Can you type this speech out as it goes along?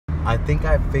I think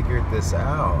I figured this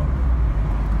out.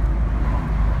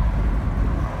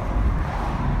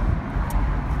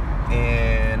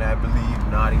 And I believe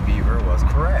Naughty Beaver was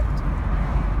correct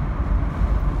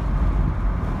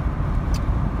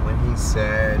when he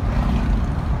said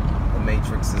the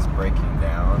Matrix is breaking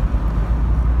down,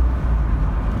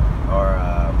 or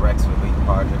Rex Elite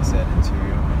Project said it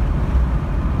too.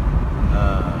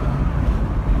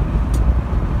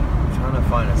 I'm trying to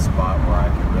find a spot where I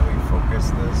can really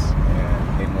focus this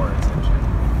and pay more attention.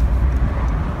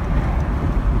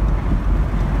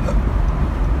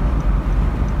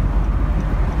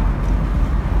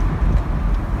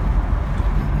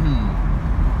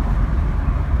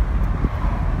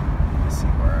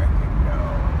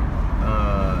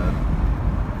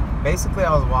 Basically,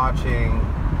 I was watching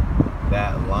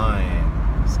that line.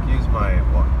 Excuse my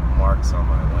marks on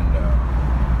my window.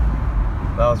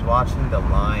 But I was watching the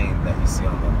line that you see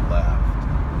on the left.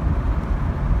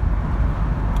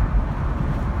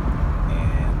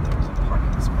 And there's a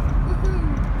parking spot.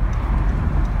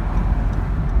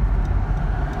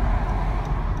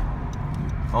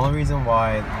 The only reason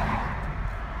why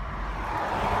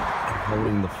I'm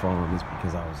holding the phone is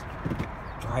because I was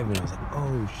driving. I was like,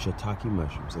 oh, shiitake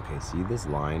mushrooms. Okay, see this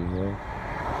line here?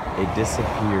 It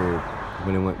disappeared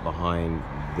when it went behind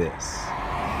this,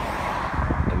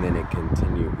 and then it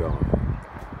continued going.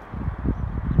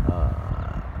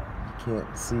 You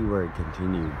can't see where it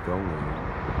continued going.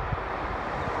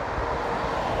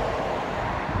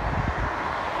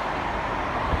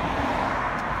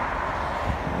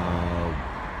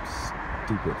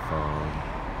 Stupid phone.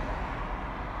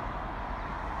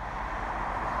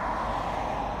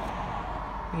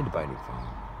 I need to buy a new phone.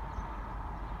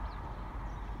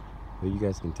 But you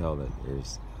guys can tell that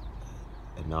there's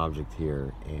an object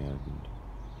here, and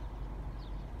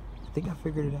I think I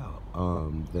figured it out.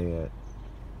 That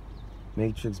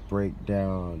Matrix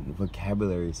breakdown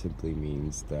vocabulary simply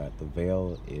means that the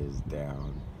veil is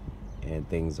down and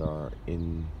things are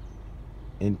entering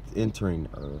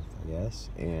Earth, I guess.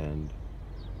 And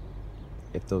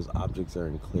if those objects are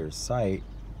in clear sight,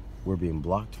 we're being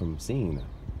blocked from seeing them.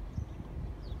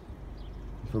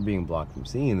 If we're being blocked from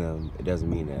seeing them, it doesn't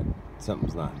mean that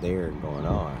something's not there and going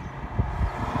on.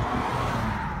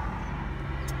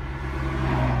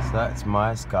 So that's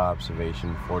my sky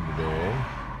observation for today.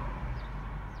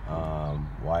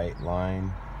 White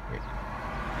line,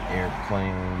 airplane,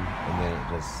 and then it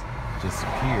just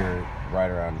disappeared right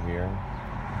around here.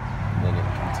 And then it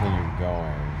continued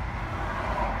going.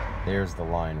 There's the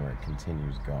line where it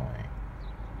continues going.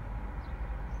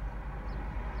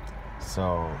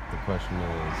 So the question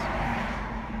is,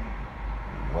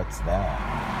 what's that?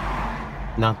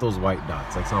 Not those white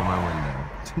dots, that's on my window.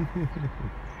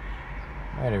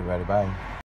 Alright everybody, bye.